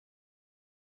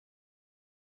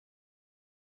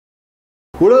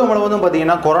உலகம் முழுவதும்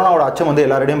பார்த்தீங்கன்னா கொரோனாவோட அச்சம் வந்து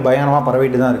எல்லாரையும் பயங்கரமாக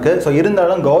பரவிட்டு தான் இருக்குது. ஸோ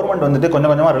இருந்தாலும் கவர்மெண்ட் வந்துட்டு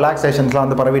கொஞ்சம் கொஞ்சமாக ரிலாக்ஸேஷன்ஸ்லாம்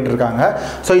வந்து பரவிட்டு இருக்காங்க.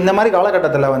 ஸோ இந்த மாதிரி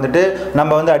காலகட்டத்தில் வந்துட்டு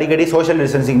நம்ம வந்து அடிக்கடி சோஷியல்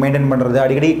டிஸ்டன்சிங் மெயின்டைன் பண்ணுறது,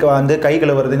 அடிக்கடி வந்து கை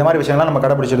கழுவுறது, இந்த மாதிரி விஷயங்கள்லாம் நம்ம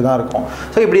கடைபிடிச்சிட்டு தான் இருக்கும்.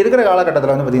 ஸோ இப்படி இருக்கிற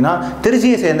காலகட்டத்தில் வந்து பார்த்தீங்கன்னா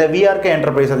திருச்சியை சேர்ந்த VRK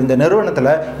Enterprise இந்த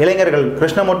நிறுவனத்தில் இளைஞர்கள்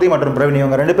கிருஷ்ணமூர்த்தி மற்றும் பிரவீன்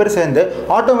இவங்க 2 பேரும் சேர்ந்து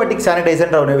ஆட்டோமேட்டிக்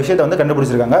சானிடைசர்ன்ற ஒரு விஷயத்தை வந்து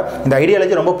கண்டுபிடிச்சிருக்காங்க. இந்த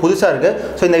ஐடியாலஜி ரொம்ப புதுசாக இருக்குது.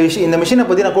 ஸோ இந்த மிஷினை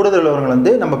பற்றி நான் கூடுதல் விவரங்கள்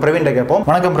வந்து நம்ம பிரவீன்கிட்ட கேட்போம்.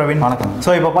 வணக்கம் பிரவீன். வணக்கம்.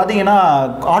 ஸோ இப்போ பார்த்தீங்கன்னா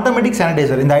ஆட்டோமேட்டிக்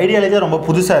சானிடைசர் இந்த ஐடியாலஜி ரொம்ப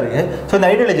புதுசாக இருக்குது. ஸோ இந்த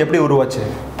ஐடியாலஜி எப்படி உருவாச்சு?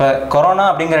 இப்போ கொரோனா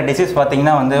அப்படிங்கிற டிசீஸ்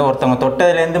பார்த்தீங்கன்னா வந்து ஒருத்தவங்க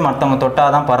தொட்டதுலேருந்து மற்றவங்க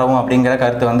தொட்டால் தான் பரவும் அப்படிங்கிற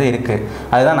கருத்து வந்து இருக்குது.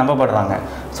 அதுதான் நம்பப்படுறாங்க.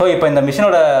 ஸோ இப்போ இந்த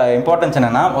மிஷினோட இம்பார்ட்டன்ஸ்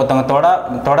என்னென்னா ஒருத்தவங்க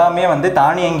தொடாமே வந்து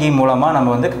தானியங்கி மூலமாக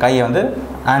நம்ம வந்து கையை வந்து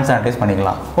ஹேண்ட் சானிடைஸ்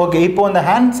பண்ணிக்கலாம். ஓகே, இப்போ இந்த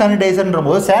ஹேண்ட் சானிடைசர்ன்ற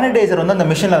போது சானிடைசர் வந்து அந்த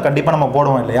மிஷினில் கண்டிப்பாக நம்ம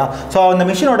போடுவோம் இல்லையா? ஸோ அந்த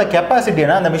மிஷினோட கெப்பாசிட்டி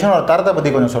என்ன, அந்த மிஷினோட தரத்தை பற்றி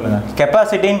கொஞ்சம் சொல்லுங்கள்.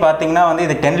 கெப்பாசிட்டின்னு பார்த்தீங்கன்னா வந்து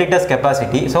இது 10 liters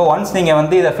கெப்பாசிட்டி. ஸோ ஒன்ஸ் நீங்கள்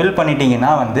வந்து இதை ஃபில்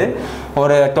பண்ணிட்டீங்கன்னா வந்து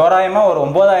ஒரு தோராயமாக ஒரு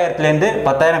 9000லேருந்து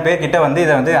 10,000 பேர்கிட்ட வந்து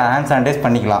இதை வந்து ஹேண்ட் சானிடைஸ்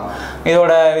பண்ணிக்கலாம்.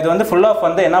 இது வந்து ஃபுல் ஆஃப்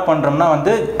வந்து என்ன பண்ணுறோம்னா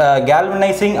வந்து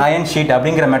கேல்வனைசிங் அயன் ஷீட்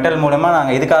அப்படிங்கிற மெட்டல் மூலமாக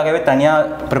நாங்கள் இதுக்காகவே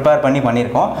தனியாக ப்ரிப்பேர்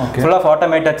பண்ணியிருக்கோம். ஃபுல் ஆஃப்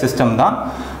ஆட்டோமேட்டட் சிஸ்டம் தான்.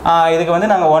 இதுக்கு வந்து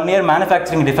நாங்கள் 1 year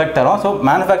மேனுஃபேக்சரிங் டிஃபெக்ட் தரோம். ஸோ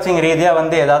மேனுஃபேக்சரிங் ரீதியாக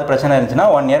வந்து ஏதாவது பிரச்சனை இருந்துச்சுன்னா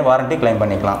 1 year வாரண்டி கிளைம்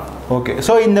பண்ணிக்கலாம். ஓகே,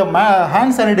 ஸோ இந்த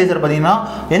ஹேண்ட் சானிடைசர் பார்த்தீங்கன்னா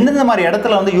எந்தெந்த மாதிரி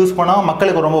இடத்துல வந்து யூஸ் பண்ணால்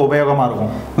மக்களுக்கு ரொம்ப உபயோகமாக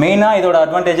இருக்கும்? மெயினாக இதோட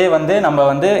அட்வான்டேஜே வந்து நம்ம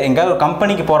வந்து எங்கேயாவது ஒரு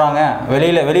கம்பெனிக்கு போகிறாங்க,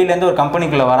 வெளியிலேருந்து ஒரு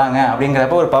கம்பெனிக்குள்ளே வராங்க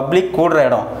அப்படிங்கிறப்ப ஒரு பப்ளிக் கூடுற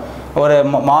இடம், ஒரு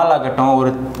மால் ஆகட்டும்,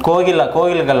 ஒரு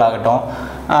கோயில்கள் ஆகட்டும்,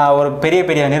 ஒரு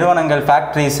பெரிய நிறுவனங்கள்,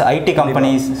 factories, IT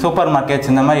companies, super markets,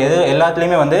 இந்த மாதிரி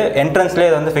எல்லாத்துலேயுமே வந்து என்ட்ரன்ஸ்லேயே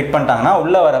இதை வந்து ஃபிட் பண்ணிட்டாங்கன்னா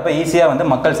உள்ளே வரப்போ ஈஸியாக வந்து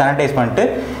மக்கள் சானிடைஸ் பண்ணிட்டு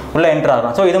உள்ளே என்ட்ரு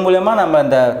ஆகிறோம். ஸோ இது மூலமாக நம்ம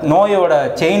இந்த நோயோட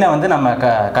செயினை வந்து நம்ம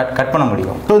கட் பண்ண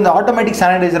முடியும். ஸோ இந்த ஆட்டோமேட்டிக்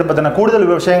சானிடைசர் பற்றின கூடுதல்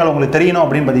விஷயங்கள் உங்களுக்கு தெரியணும்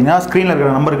அப்படின்னு பார்த்தீங்கன்னா ஸ்க்ரீனில்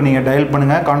இருக்கிற நம்பருக்கு நீங்கள் டயல்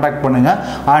பண்ணுங்கள், காண்டாக்ட் பண்ணுங்கள்.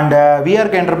 அண்ட்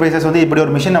VRK Enterprises வந்து இப்படி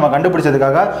ஒரு மிஷின் நம்ம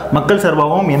கண்டுபிடிச்சதுக்காக மக்கள்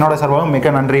சார்பாகவும் என்னோட சார்பாகவும்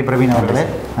மிக்க நன்றி பிரவீன் அவர்களே.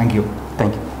 தேங்க்யூ.